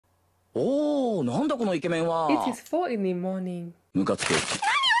おお、なんだこのイケメン It は。is 4 in the morning. ムカつく。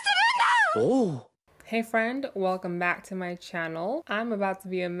おお。Hey friend, welcome back to my channel. I'm about to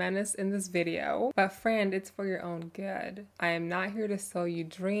be a menace in this video, but friend, it's for your own good. I am not here to sell you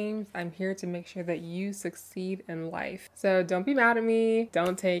dreams. I'm here to make sure that you succeed in life. So don't be mad at me.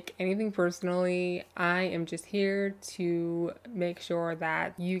 Don't take anything personally. I am just here to make sure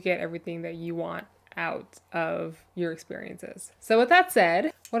that you get everything that you want out of your experiences. So with that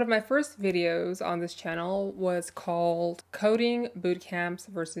said, one of my first videos on this channel was called Coding Bootcamps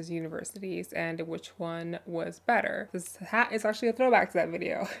versus Universities and which one was better. This hat is actually a throwback to that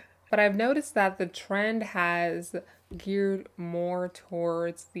video. But I've noticed that the trend has geared more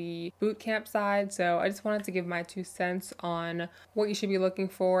towards the bootcamp side, so I just wanted to give my 2 cents on what you should be looking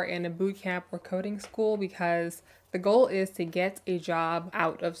for in a bootcamp or coding school, because the goal is to get a job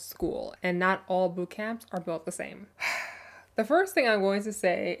out of school, and not all boot camps are built the same. The first thing I'm going to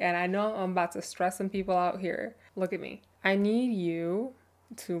say, and I know I'm about to stress some people out here, look at me. I need you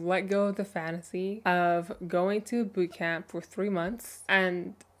to let go of the fantasy of going to a boot camp for 3 months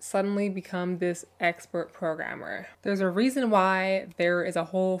and suddenly become this expert programmer. There's a reason why there is a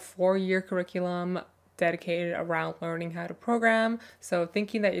whole 4-year curriculum dedicated around learning how to program. So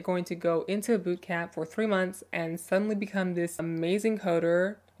thinking that you're going to go into a boot camp for 3 months and suddenly become this amazing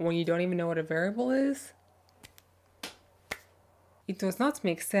coder when you don't even know what a variable is, it does not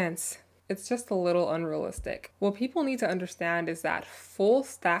make sense. It's just a little unrealistic. What people need to understand is that full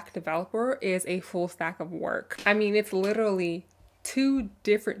stack developer is a full stack of work. I mean, it's literally 2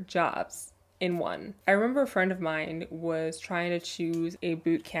 different jobs in one. I remember a friend of mine was trying to choose a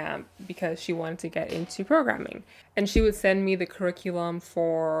boot camp because she wanted to get into programming. And she would send me the curriculum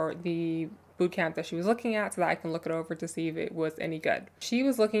for the bootcamp that she was looking at so that I can look it over to see if it was any good. She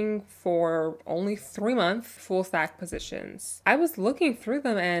was looking for only 3-month full stack positions. I was looking through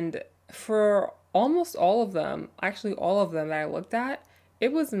them, and for almost all of them, actually all of them that I looked at,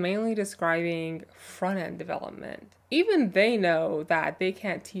 it was mainly describing front-end development. Even they know that they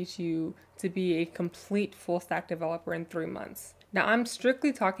can't teach you to be a complete full stack developer in 3 months. Now, I'm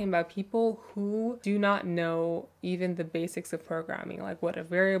strictly talking about people who do not know even the basics of programming, like what a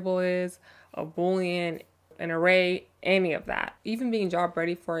variable is, a boolean, an array, any of that. Even being job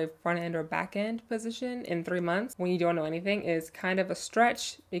ready for a front end or back end position in 3 months when you don't know anything is kind of a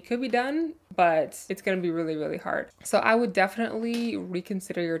stretch. It could be done, but it's going to be really, really hard. So I would definitely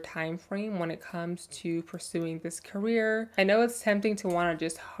reconsider your time frame when it comes to pursuing this career. I know it's tempting to want to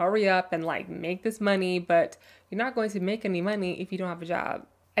just hurry up and like make this money, but you're not going to make any money if you don't have a job.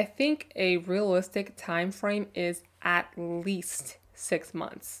 I think a realistic time frame is at least 6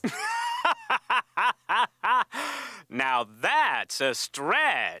 months. Now that's a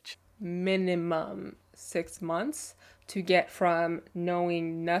stretch. Minimum 6 months to get from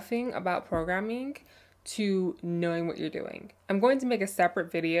knowing nothing about programming to knowing what you're doing. I'm going to make a separate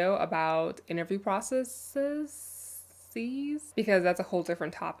video about interview processes because that's a whole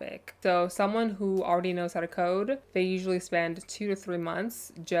different topic. So someone who already knows how to code, they usually spend 2 to 3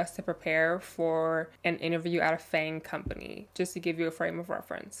 months just to prepare for an interview at a FANG company, just to give you a frame of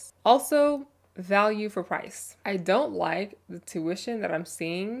reference. Also, value for price. I don't like the tuition that I'm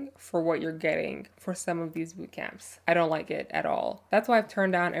seeing for what you're getting for some of these boot camps. I don't like it at all. That's why I've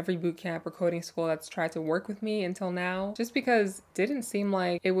turned down every boot camp or coding school that's tried to work with me until now, just because it didn't seem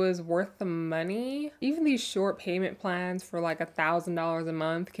like it was worth the money. Even these short payment plans for like $1,000 a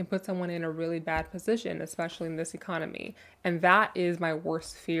month can put someone in a really bad position, especially in this economy. And that is my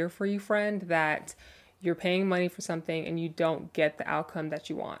worst fear for you, friend, that you're paying money for something and you don't get the outcome that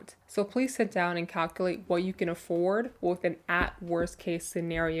you want. So please sit down and calculate what you can afford with an at worst case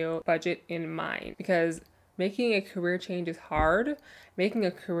scenario budget in mind, because making a career change is hard. Making a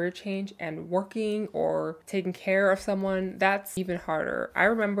career change and working or taking care of someone, that's even harder. I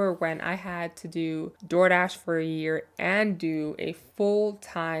remember when I had to do DoorDash for a year and do a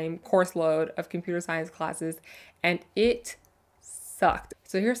full-time course load of computer science classes, and it sucked.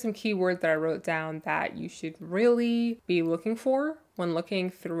 So here's some keywords that I wrote down that you should really be looking for when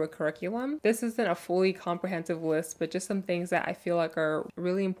looking through a curriculum. This isn't a fully comprehensive list, but just some things that I feel like are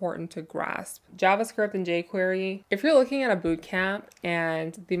really important to grasp. JavaScript and jQuery. If you're looking at a boot camp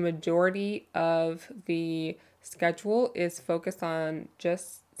and the majority of the schedule is focused on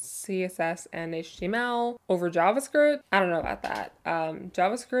just CSS and HTML over JavaScript, I don't know about that.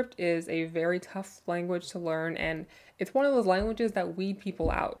 JavaScript is a very tough language to learn, and it's one of those languages that weed people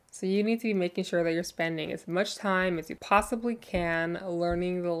out. So you need to be making sure that you're spending as much time as you possibly can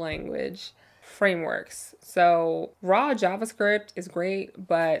learning the language. Frameworks. So raw JavaScript is great,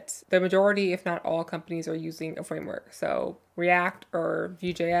 but the majority, if not all companies, are using a framework. So React or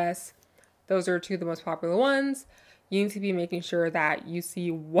Vue.js, Those are two of the most popular ones. You need to be making sure that you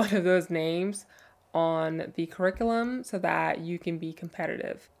see one of those names on the curriculum so that you can be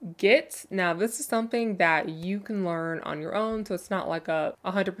competitive. Git, now this is something that you can learn on your own, so it's not like a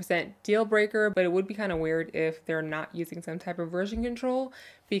 100% deal breaker, but it would be kind of weird if they're not using some type of version control,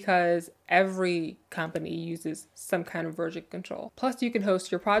 because every company uses some kind of version control. Plus, you can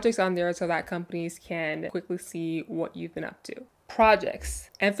host your projects on there so that companies can quickly see what you've been up to. Projects,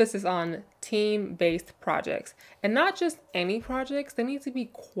 emphasis on team-based projects, and not just any projects. They need to be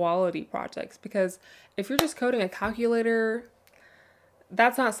quality projects, because if you're just coding a calculator,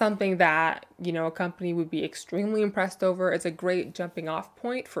 that's not something that, you know, a company would be extremely impressed over. It's a great jumping off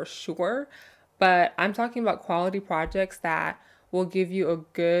point for sure, but I'm talking about quality projects that will give you a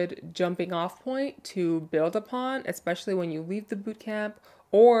good jumping off point to build upon, especially when you leave the bootcamp,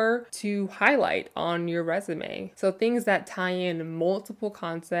 or to highlight on your resume. So things that tie in multiple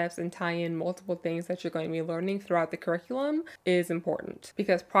concepts and tie in multiple things that you're going to be learning throughout the curriculum is important,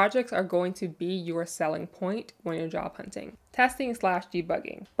 because projects are going to be your selling point when you're job hunting. Testing /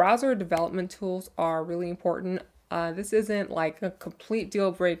 debugging. Browser development tools are really important. This isn't like a complete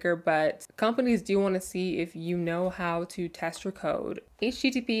deal breaker, but companies do want to see if you know how to test your code.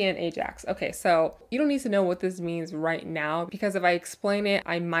 HTTP and AJAX. Okay, so you don't need to know what this means right now, because if I explain it,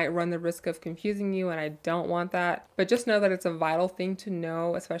 I might run the risk of confusing you, and I don't want that. But just know that it's a vital thing to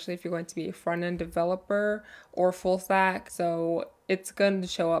know, especially if you're going to be a front-end developer or full stack. So it's going to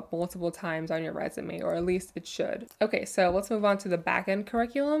show up multiple times on your resume, or at least it should. Okay, so let's move on to the backend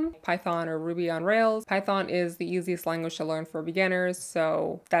curriculum, Python or Ruby on Rails. Python is the easiest language to learn for beginners,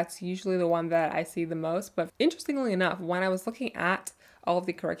 so that's usually the one that I see the most. But interestingly enough, when I was looking at all of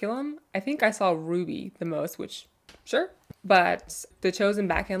the curriculum, I think I saw Ruby the most, which, sure. But the chosen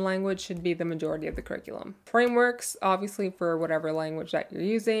backend language should be the majority of the curriculum. Frameworks, obviously for whatever language that you're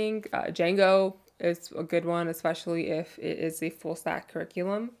using. Django is a good one, especially if it is a full stack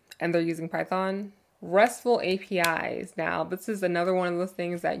curriculum and they're using Python. RESTful APIs. Now, this is another one of those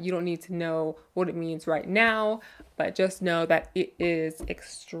things that you don't need to know what it means right now, but just know that it is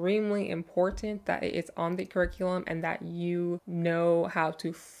extremely important that it is on the curriculum and that you know how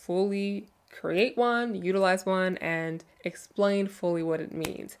to fully create one, utilize one, and explain fully what it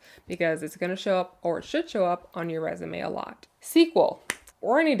means, because it's going to show up, or it should show up, on your resume a lot. SQL.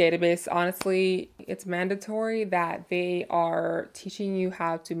 Or any database, honestly, it's mandatory that they are teaching you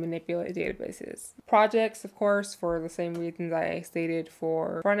how to manipulate databases. Projects, of course, for the same reasons I stated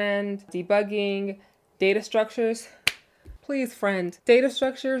for front end, debugging, data structures. Please, friend, data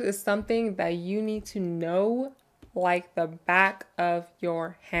structures is something that you need to know like the back of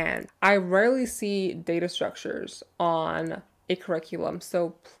your hand. I rarely see data structures on a curriculum,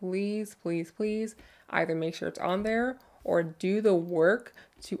 so please, please, please either make sure it's on there or do the work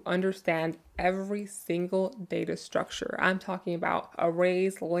to understand every single data structure. I'm talking about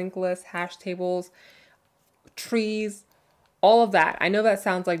arrays, linked lists, hash tables, trees, all of that. I know that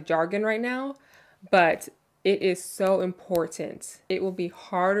sounds like jargon right now, but it is so important. It will be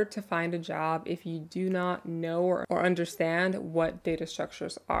harder to find a job if you do not know or understand what data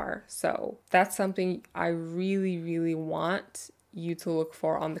structures are. So that's something I really, really want you to look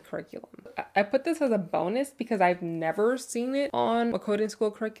for on the curriculum. I put this as a bonus because I've never seen it on a coding school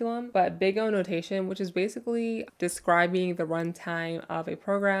curriculum, but Big O notation, which is basically describing the runtime of a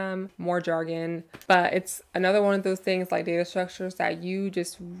program, more jargon, but it's another one of those things like data structures that you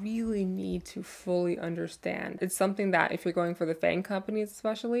just really need to fully understand. It's something that if you're going for the FANG companies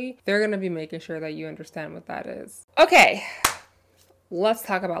especially, they're going to be making sure that you understand what that is. Okay. Let's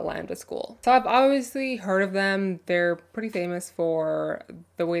talk about Lambda School. So I've obviously heard of them. They're pretty famous for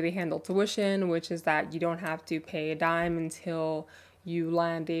the way they handle tuition, which is that you don't have to pay a dime until you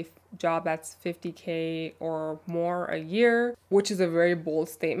land a job that's $50K or more a year, which is a very bold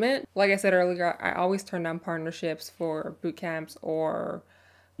statement. Like I said earlier, I always turn down partnerships for boot camps or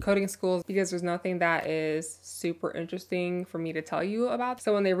coding schools because there's nothing that is super interesting for me to tell you about.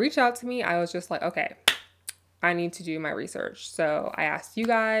 So when they reached out to me, I was just like, okay, I need to do my research. So I asked you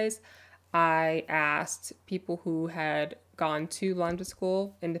guys, I asked people who had gone to Lambda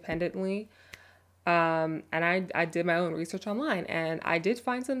School independently, and I did my own research online, and I did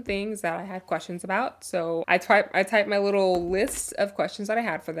find some things that I had questions about. So I typed my little list of questions that I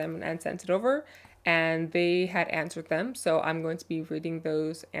had for them and sent it over, and they had answered them. So I'm going to be reading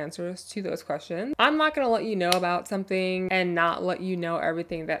those answers to those questions. I'm not going to let you know about something and not let you know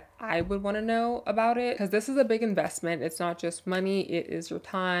everything that I would want to know about it, because this is a big investment. It's not just money, it is your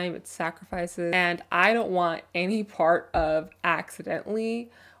time, it's sacrifices, and I don't want any part of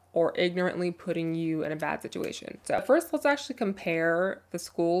accidentally or ignorantly putting you in a bad situation. So first, let's actually compare the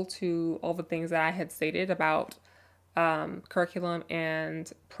school to all the things that I had stated about curriculum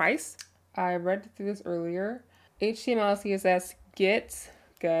and price. I read through this earlier. HTML, CSS, Git,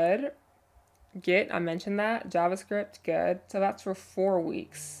 good. Git, I mentioned that. JavaScript, good. So that's for 4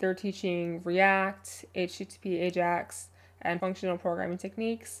 weeks. They're teaching React, HTTP, Ajax, and functional programming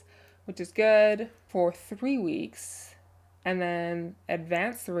techniques, which is good, for 3 weeks. And then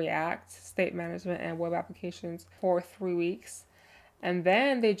advanced React, state management, and web applications for 3 weeks. And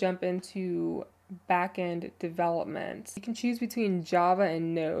then they jump into backend development. You can choose between Java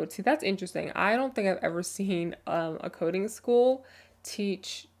and Node. See, that's interesting. I don't think I've ever seen a coding school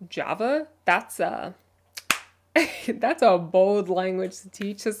teach Java. That's a bold language to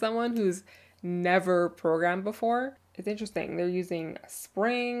teach to someone who's never programmed before. It's interesting. They're using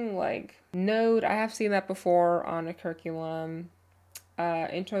Spring, like Node. I have seen that before on a curriculum.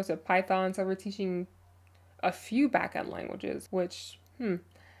 Intros to Python. So we're teaching a few backend languages, which,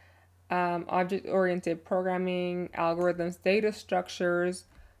 object-oriented programming, algorithms, data structures.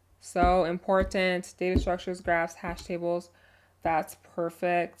 So important. Data structures, graphs, hash tables. That's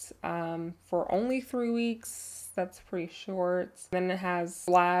perfect. For only 3 weeks, that's pretty short. Then it has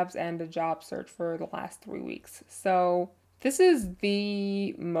labs and a job search for the last 3 weeks. So this is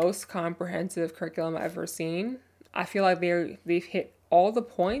the most comprehensive curriculum I've ever seen. I feel like they've hit all the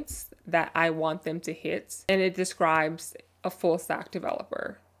points that I want them to hit, and it describes a full stack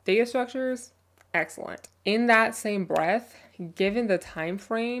developer. Data structures, excellent. In that same breath, given the time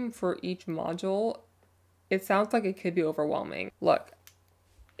frame for each module, it sounds like it could be overwhelming. Look,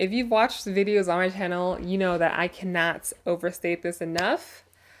 if you've watched the videos on my channel, you know that I cannot overstate this enough.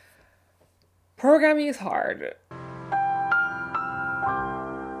 Programming is hard.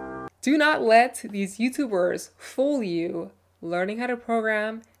 Do not let these YouTubers fool you. Learning how to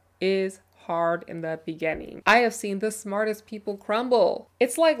program is hard in the beginning. I have seen the smartest people crumble.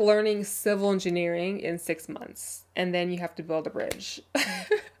 It's like learning civil engineering in 6 months, and then you have to build a bridge.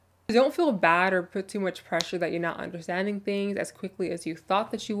 Don't feel bad or put too much pressure that you're not understanding things as quickly as you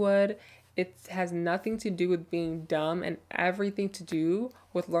thought that you would. It has nothing to do with being dumb and everything to do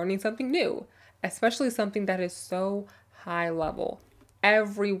with learning something new, especially something that is so high level.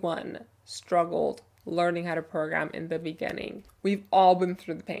 Everyone struggled learning how to program in the beginning. We've all been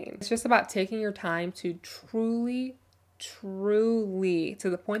through the pain. It's just about taking your time to truly, to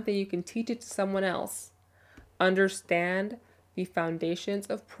the point that you can teach it to someone else, understand the foundations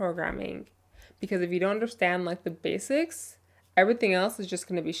of programming. Because if you don't understand like the basics, everything else is just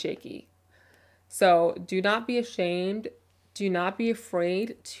going to be shaky. So do not be ashamed. Do not be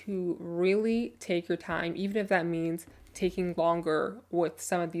afraid to really take your time, even if that means taking longer with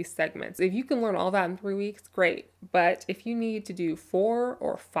some of these segments. If you can learn all that in 3 weeks, great. But if you need to do 4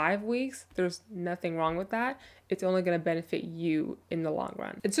 or 5 weeks, there's nothing wrong with that. It's only going to benefit you in the long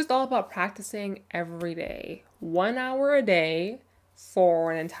run. It's just all about practicing every day. 1 hour a day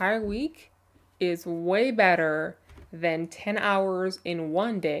for an entire week is way better than 10 hours in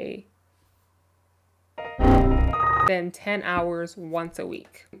one day than 10 hours once a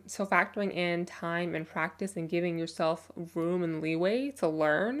week. So factoring in time and practice and giving yourself room and leeway to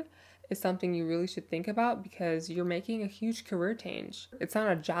learn is something you really should think about, because you're making a huge career change. It's not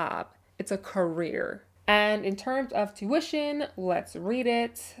a job, it's a career. And in terms of tuition, let's read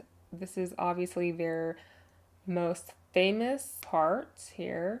it. This is obviously their most famous part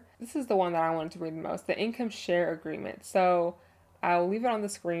here. This is the one that I wanted to read the most, the income share agreement. So I'll leave it on the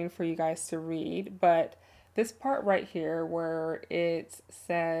screen for you guys to read, but this part right here where it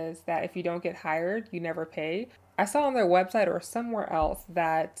says that if you don't get hired, you never pay. I saw on their website or somewhere else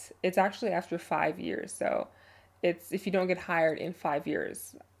that it's actually after 5 years. So it's if you don't get hired in 5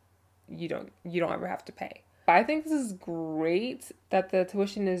 years, you don't ever have to pay. But I think this is great that the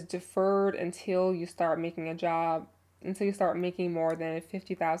tuition is deferred until you start making a job, until you start making more than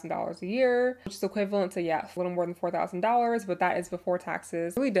 $50,000 a year, which is equivalent to, a little more than $4,000, but that is before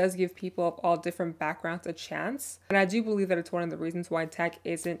taxes. It really does give people of all different backgrounds a chance. And I do believe that it's one of the reasons why tech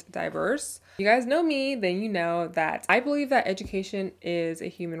isn't diverse. You guys know me, then you know that I believe that education is a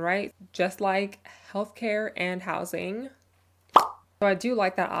human right, just like healthcare and housing. So I do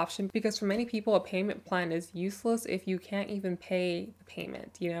like that option, because for many people, a payment plan is useless if you can't even pay the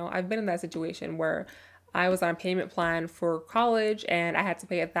payment. You know, I've been in that situation where I was on a payment plan for college and I had to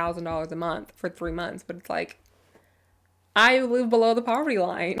pay $1,000 a month for 3 months, but it's like, I live below the poverty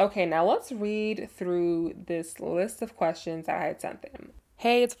line. Okay, now let's read through this list of questions that I had sent them.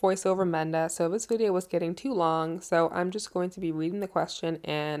 Hey, it's voiceover Menda. So this video was getting too long, so I'm just going to be reading the question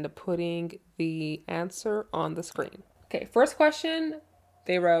and putting the answer on the screen. Okay, first question,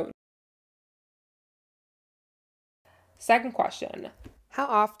 They wrote, second question, how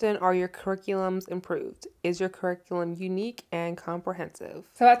often are your curriculums improved? Is your curriculum unique and comprehensive?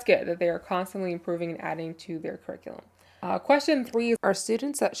 So that's good that they are constantly improving and adding to their curriculum. Question 3, are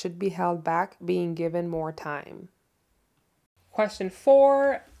students that should be held back being given more time? Question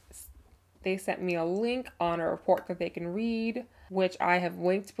 4, they sent me a link on a report that they can read, which I have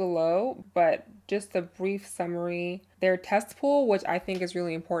linked below, but just a brief summary. Their test pool, which I think is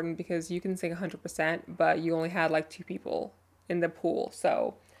really important because you can say 100%, but you only had like 2 people in the pool.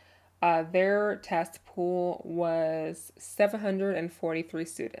 So their test pool was 743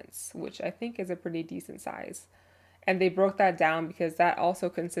 students, which I think is a pretty decent size. And they broke that down because that also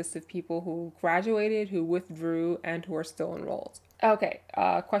consists of people who graduated, who withdrew, and who are still enrolled. Okay,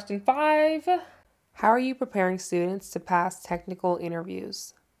 question 5. How are you preparing students to pass technical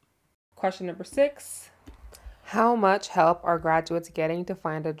interviews? Question number 6. How much help are graduates getting to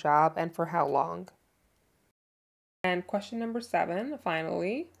find a job and for how long? And question number 7,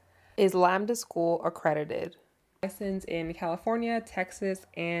 finally, is Lambda School accredited? Licensed in California, Texas,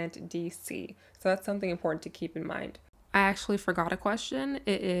 and DC. So that's something important to keep in mind. I actually forgot a question.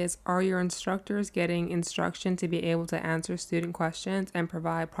 It is, are your instructors getting instruction to be able to answer student questions and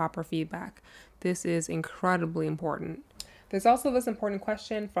provide proper feedback? This is incredibly important. There's also this important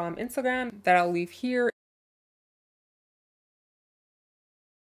question from Instagram that I'll leave here.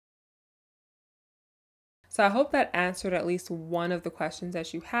 So I hope that answered at least one of the questions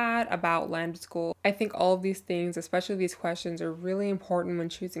that you had about Lambda School. I think all of these things, especially these questions, are really important when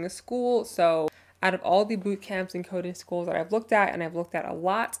choosing a school. So out of all the boot camps and coding schools that I've looked at, and I've looked at a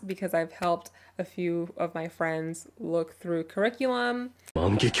lot because I've helped a few of my friends look through curriculum.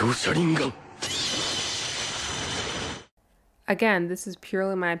 Again, this is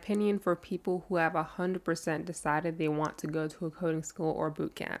purely my opinion for people who have 100% decided they want to go to a coding school or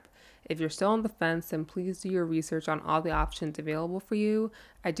boot camp. If you're still on the fence, then please do your research on all the options available for you.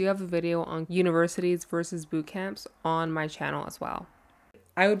 I do have a video on universities versus boot camps on my channel as well.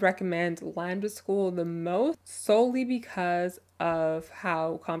 I would recommend Lambda School the most solely because of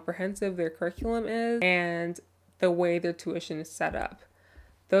how comprehensive their curriculum is and the way their tuition is set up.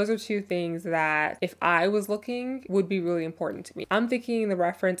 Those are 2 things that, if I was looking, would be really important to me. I'm thinking the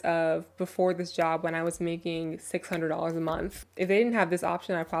reference of before this job when I was making $600 a month. If they didn't have this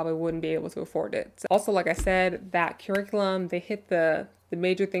option, I probably wouldn't be able to afford it. So also, like I said, that curriculum, they hit the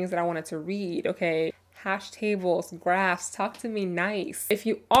major things that I wanted to read, okay? Hash tables, graphs, talk to me nice. If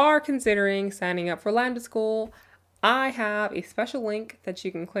you are considering signing up for Lambda School, I have a special link that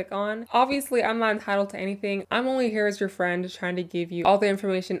you can click on. Obviously, I'm not entitled to anything. I'm only here as your friend trying to give you all the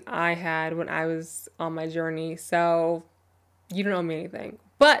information I had when I was on my journey. So you don't owe me anything.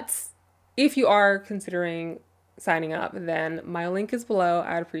 But if you are considering signing up, then my link is below.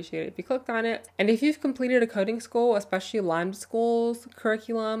 I'd appreciate it if you clicked on it. And if you've completed a coding school, especially Lambda School's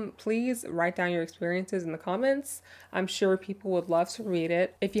curriculum, please write down your experiences in the comments. I'm sure people would love to read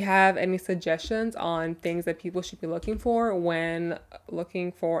it. If you have any suggestions on things that people should be looking for when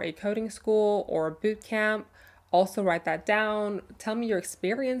looking for a coding school or a boot camp, also write that down. Tell me your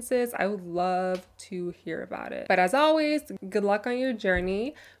experiences. I would love to hear about it. But as always, good luck on your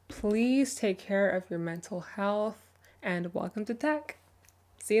journey. Please take care of your mental health and welcome to tech.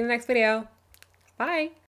 See you in the next video. Bye.